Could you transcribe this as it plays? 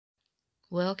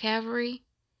Well, Calvary,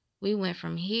 we went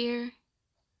from here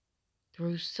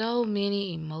through so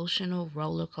many emotional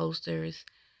roller coasters,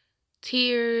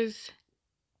 tears,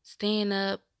 staying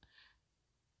up,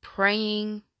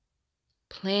 praying,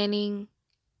 planning,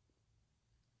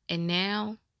 and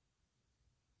now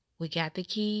we got the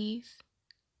keys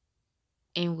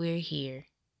and we're here.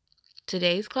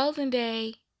 Today's closing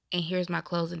day, and here's my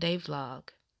closing day vlog.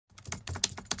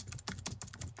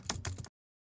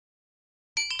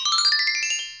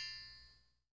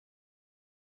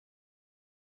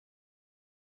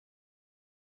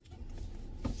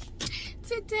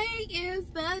 Today is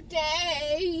the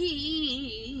day.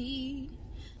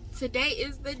 Today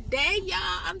is the day,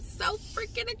 y'all. I'm so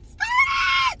freaking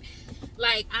excited.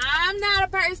 Like, I'm not a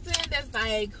person that's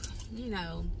like, you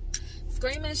know,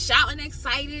 screaming, shouting,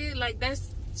 excited. Like,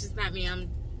 that's just not me. I'm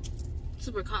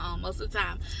super calm most of the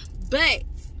time. But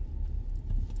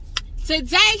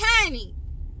today, honey,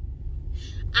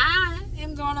 I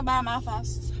am going to buy my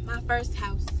first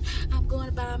house. I'm going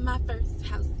to buy my first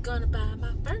house. Gonna buy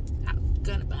my first house.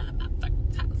 Gonna buy my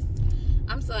first house.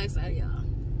 I'm so excited, y'all.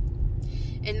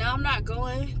 And now I'm not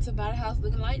going to buy the house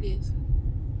looking like this.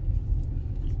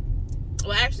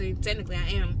 Well, actually, technically I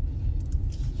am.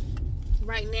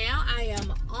 Right now, I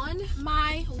am on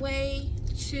my way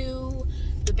to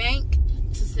the bank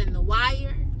to send the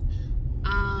wire.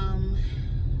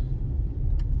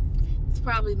 It's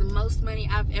probably the most money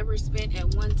I've ever spent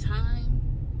at one time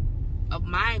of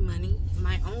my money,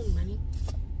 my own money.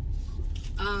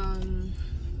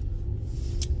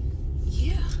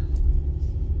 Yeah,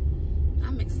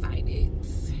 I'm excited.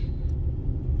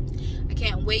 I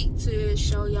can't wait to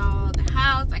show y'all the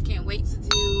house. I can't wait to do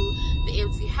the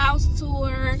empty house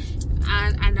tour.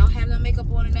 I don't have no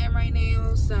makeup on and that right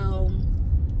now, so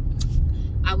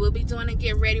I will be doing a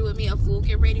get ready with me, a full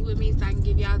get ready with me, so I can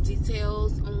give y'all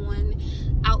details on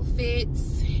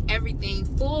outfits, everything.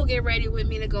 Full get ready with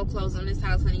me to go close on this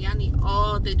house, honey. Y'all need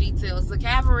all the details. The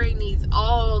Calvary needs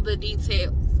all the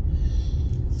details.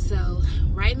 So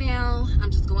right now,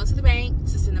 I'm just going to the bank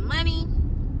to send the money.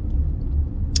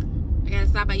 I gotta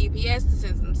stop by UPS to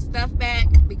send some stuff back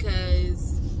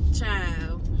because,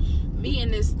 child, me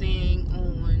and this thing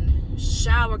on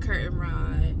shower curtain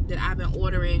rod that I've been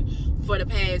ordering for the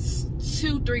past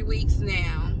 2-3 weeks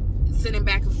now, sending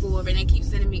back and forth, and they keep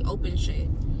sending me open shit.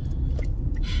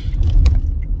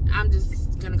 I'm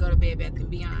just gonna go to Bed Bath &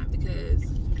 Beyond because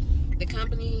the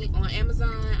company on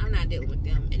Amazon, I'm not dealing with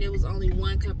them. And there was only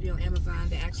one company on Amazon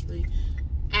that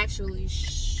actually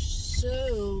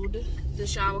showed the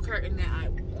shower curtain that I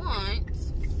want.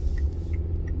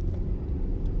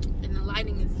 And the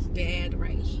lighting is bad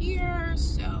right here,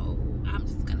 so I'm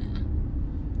just gonna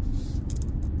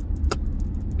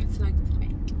select the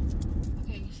bank.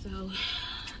 Okay, so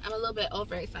I'm a little bit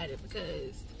overexcited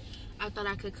because I thought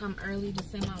I could come early to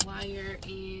send my wire,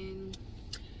 and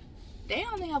they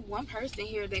only have one person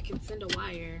here that can send a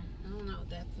wire. I don't know what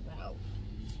that's about.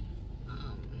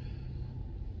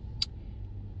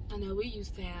 I know we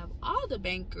used to have all the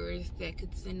bankers that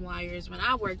could send wires when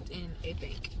I worked in a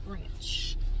bank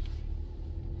branch.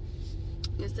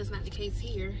 Guess that's not the case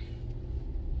here.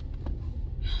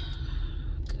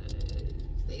 Cause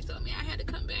they told me I had to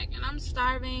come back, and I'm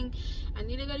starving. I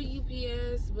need to go to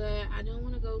UPS, but I don't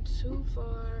want to go too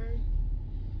far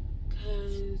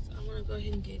because I want to go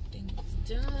ahead and get things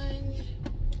done.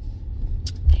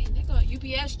 Dang, they got a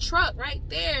UPS truck right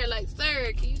there. Like,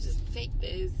 sir, can you just take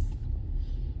this?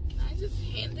 Can I just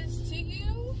hand this to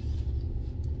you?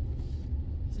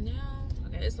 So now,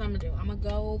 okay, this is what I'm gonna do. I'm gonna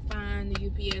go find the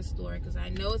UPS store because I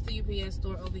know it's the UPS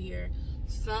store over here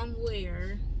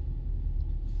somewhere.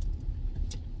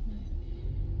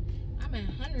 I'm in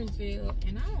Huntersville,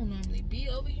 and I don't normally be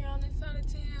over here on this side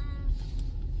of town,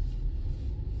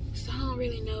 so I don't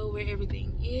really know where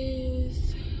everything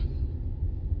is.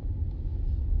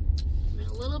 I'm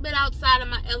a little bit outside of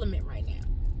my element right now.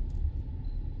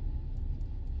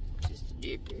 Just a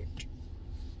little bit.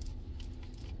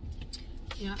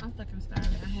 Yeah, I'm fucking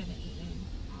starving. I haven't eaten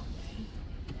all day.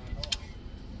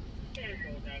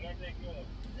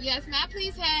 Yes, may I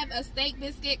please have a steak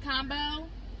biscuit combo?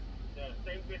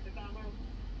 Steak biscuit combo?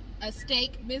 A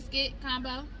steak biscuit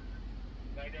combo?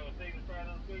 Like that was steak and fried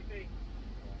on sweet tea?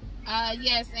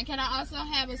 Yes, and can I also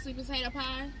have a sweet potato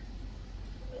pie?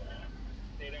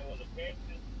 Say that was a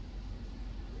breakfast?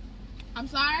 I'm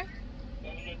sorry?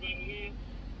 What was your thing again?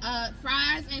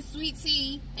 Fries and sweet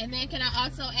tea, and then can I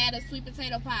also add a sweet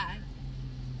potato pie?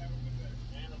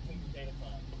 And a sweet potato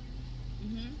pie.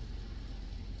 Mm-hmm.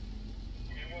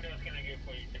 And what else can I get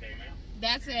for you today, ma'am?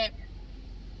 That's it.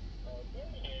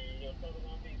 Okay, your total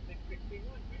gonna be $661,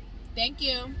 man. Thank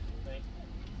you. Thank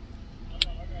you.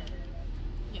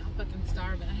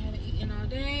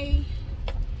 today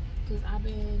because I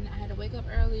had to wake up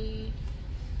early,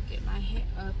 get my hair,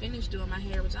 finish doing my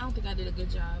hair, which I don't think I did a good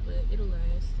job, but it'll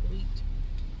last a week.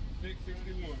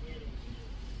 671.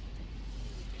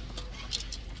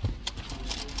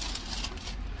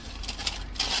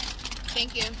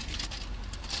 Thank you.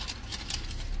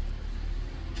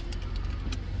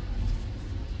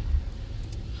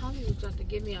 Holly was about to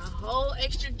give me a whole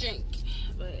extra drink,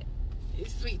 but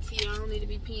it's sweet tea. I don't need to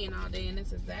be peeing all day, and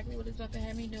that's exactly what it's about to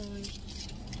have me doing.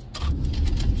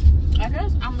 I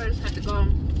guess I'm gonna just have to go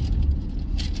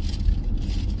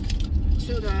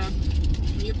to the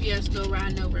UPS store where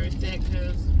I know where it's at,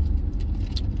 because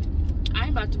I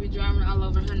ain't about to be driving all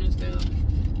over Huntersville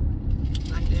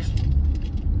like that.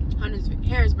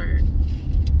 Harrisburg,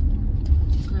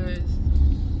 because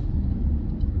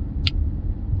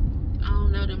I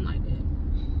don't know them like that.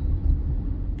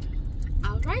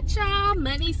 All right, y'all.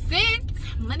 Money sent,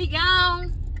 money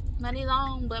gone, money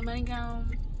long, but money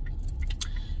gone.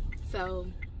 So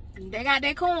they got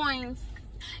their coins.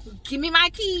 Give me my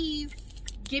keys.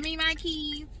 Give me my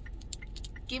keys.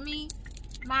 Give me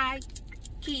my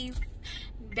keys.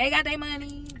 They got their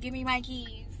money. Give me my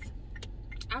keys.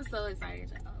 I'm so excited,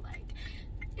 y'all.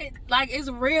 It's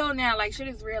real now. Like, shit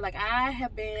is real. Like, I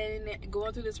have been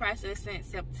going through this process since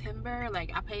September.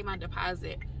 Like, I paid my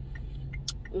deposit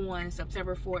on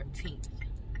September 14th.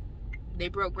 They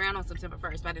broke ground on September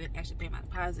 1st, but I didn't actually pay my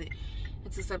deposit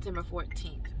until September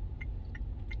 14th.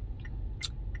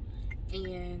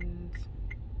 And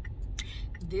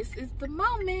this is the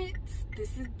moment.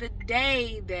 This is the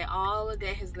day that all of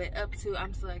that has led up to.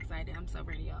 I'm so excited. I'm so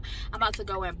ready, y'all. I'm about to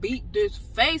go and beat this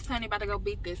face, honey. About to go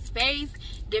beat this face.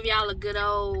 Give y'all a good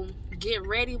old get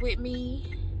ready with me.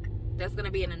 That's going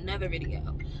to be in another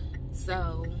video.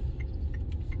 So,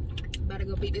 about to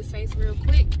go beat this face real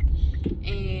quick.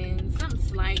 And something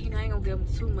slight. You know, I ain't going to give them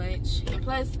too much. And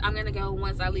plus, I'm going to go,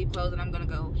 once I leave clothes, and I'm going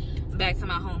to go back to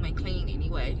my home and clean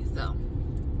anyway. So,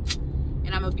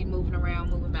 and I'm going to be moving around,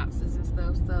 moving boxes and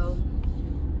stuff. So,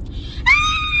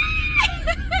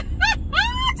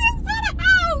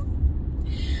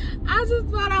 I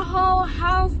just bought a whole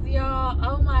house, y'all.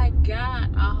 Oh my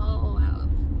God, a whole house.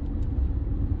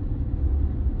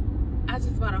 I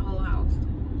just bought a whole house.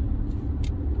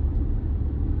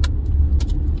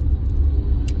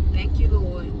 Thank you,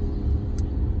 Lord.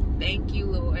 Thank you,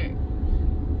 Lord.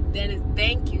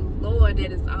 Thank you, Lord.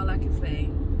 That is all I can say.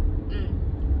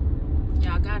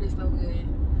 Y'all, God is so good.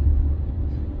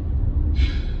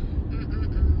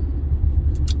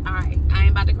 Alright, I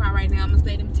ain't about to cry right now. I'm gonna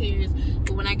say them tears.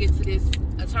 But when I get to this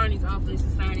attorney's office to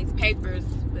sign these papers,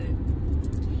 but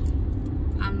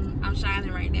I'm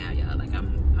shining right now, y'all. Like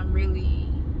I'm really,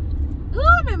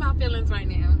 I'm in my feelings right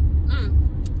now.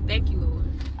 Thank you, Lord.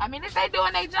 I mean, if they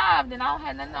doing their job, then I don't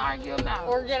have nothing to argue about.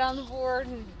 Or get on the board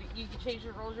and you can change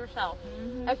the rules yourself.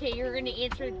 Okay, you're going to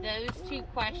answer those 2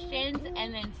 questions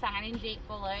and then sign and date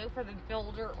below for the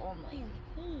builder only.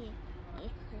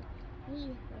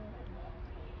 We're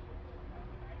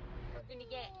going to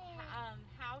get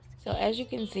house. So as you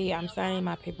can see, I'm signing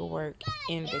my paperwork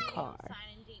in the car.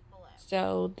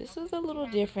 So this is a little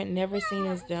different. Never seen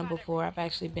this done before. I've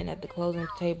actually been at the closing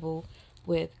table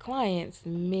with clients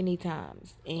many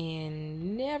times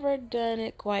and never done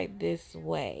it quite this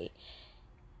way.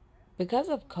 Because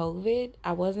of COVID,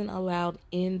 I wasn't allowed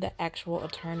in the actual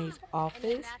attorney's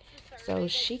office. So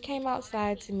she came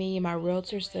outside to me, my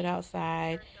realtor stood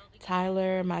outside,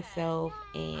 Tyler, myself,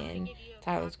 and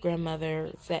Tyler's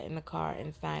grandmother sat in the car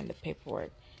and signed the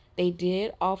paperwork. They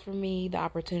did offer me the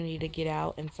opportunity to get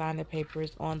out and sign the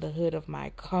papers on the hood of my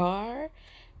car,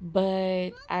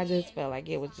 but I just felt like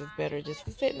it was just better just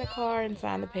to sit in the car and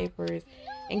sign the papers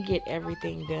and get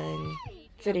everything done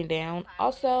sitting down.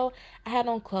 Also, I had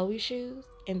on Chloe shoes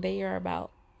and they are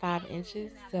about 5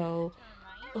 inches, so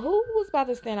who was about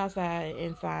to stand outside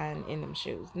and sign in them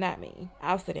shoes? Not me.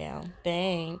 I'll sit down.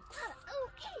 Thanks.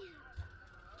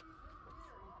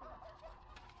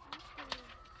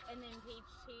 And then page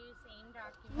 2,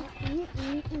 same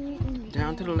document.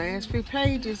 Down to the last few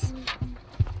pages.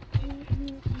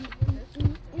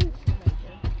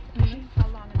 How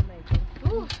long in the making?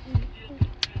 Ooh.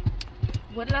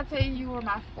 What did I tell you? You were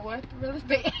my 4th real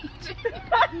estate agent.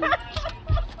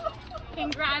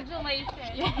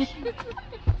 Congratulations.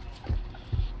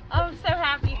 I'm so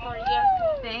happy for you.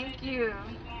 Thank you.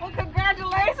 Well,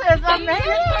 congratulations. I made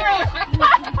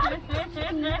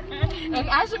it. And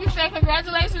I should be saying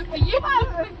congratulations to you.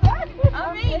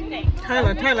 Amazing.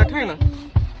 Taylor.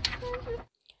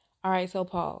 Alright, so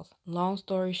pause. Long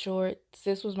story short,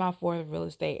 sis was my 4th real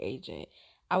estate agent.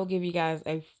 I will give you guys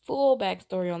a full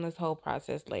backstory on this whole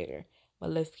process later, but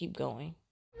let's keep going.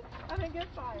 I didn't get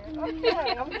fired.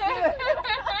 Okay, I'm good.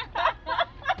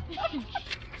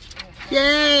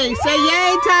 Yay! Say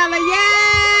yay, Tyler!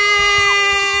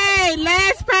 Yay!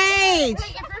 Last page.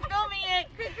 If you're filming it,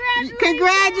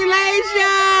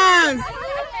 Congratulations!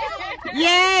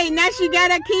 Yay! Now she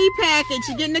got a key packet.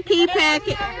 She getting the key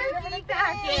packet.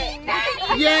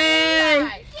 Yay!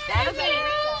 Okay,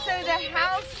 so the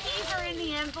house keys are in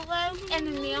the envelope, and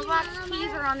the mailbox keys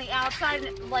are on the outside,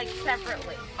 like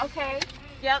separately. Okay.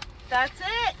 Yep, that's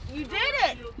it. You did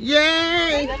it.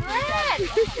 Yay! That's it.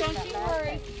 Don't you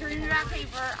worry. Turn that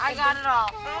paper. I got it all.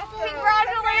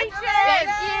 Congratulations. Thank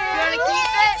you. You want to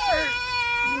keep it? Or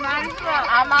you might as well.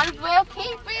 I might as well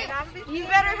keep it. You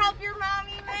better help your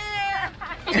mommy,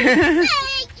 man.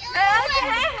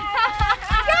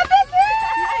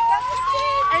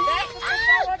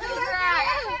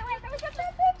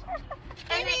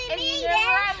 And you know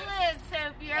where I live, so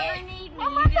if you ever need me,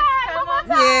 you just come on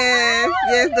by.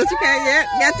 Yes, don't you cry? Yep,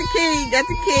 got the key.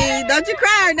 Don't you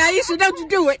cry now, Isha, don't you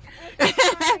do it.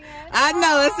 I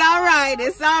know, it's all right.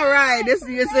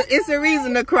 It's a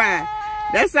reason to cry.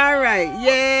 That's all right.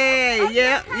 Yay.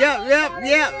 Yep.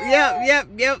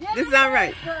 It's all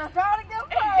right.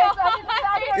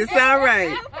 It's all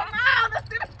right.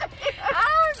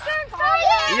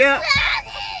 Yep.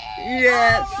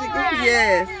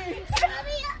 Yes.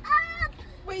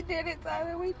 We did it,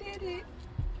 Tyler. We did it.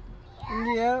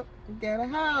 Yep. Got a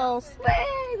house.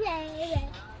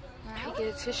 Get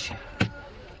a tissue.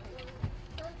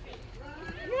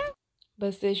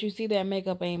 But sis, you see that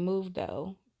makeup ain't moved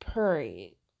though.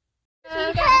 Period.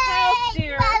 A house,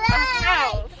 dear. A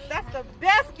house. That's the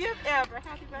best gift ever.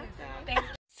 Happy birthday.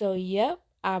 So yep,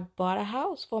 I bought a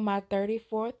house for my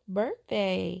 34th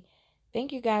birthday.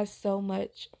 Thank you guys so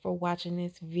much for watching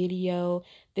this video.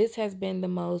 This has been the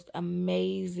most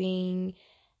amazing,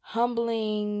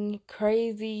 humbling,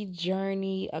 crazy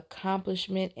journey,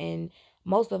 accomplishment, and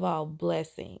most of all,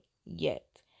 blessing yet.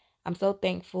 I'm so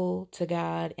thankful to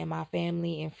God and my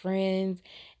family and friends,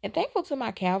 and thankful to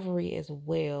my Calvary as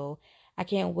well. I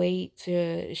can't wait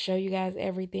to show you guys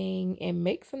everything and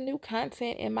make some new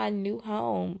content in my new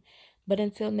home. But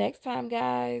until next time,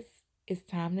 guys, it's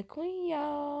time to clean,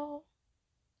 y'all.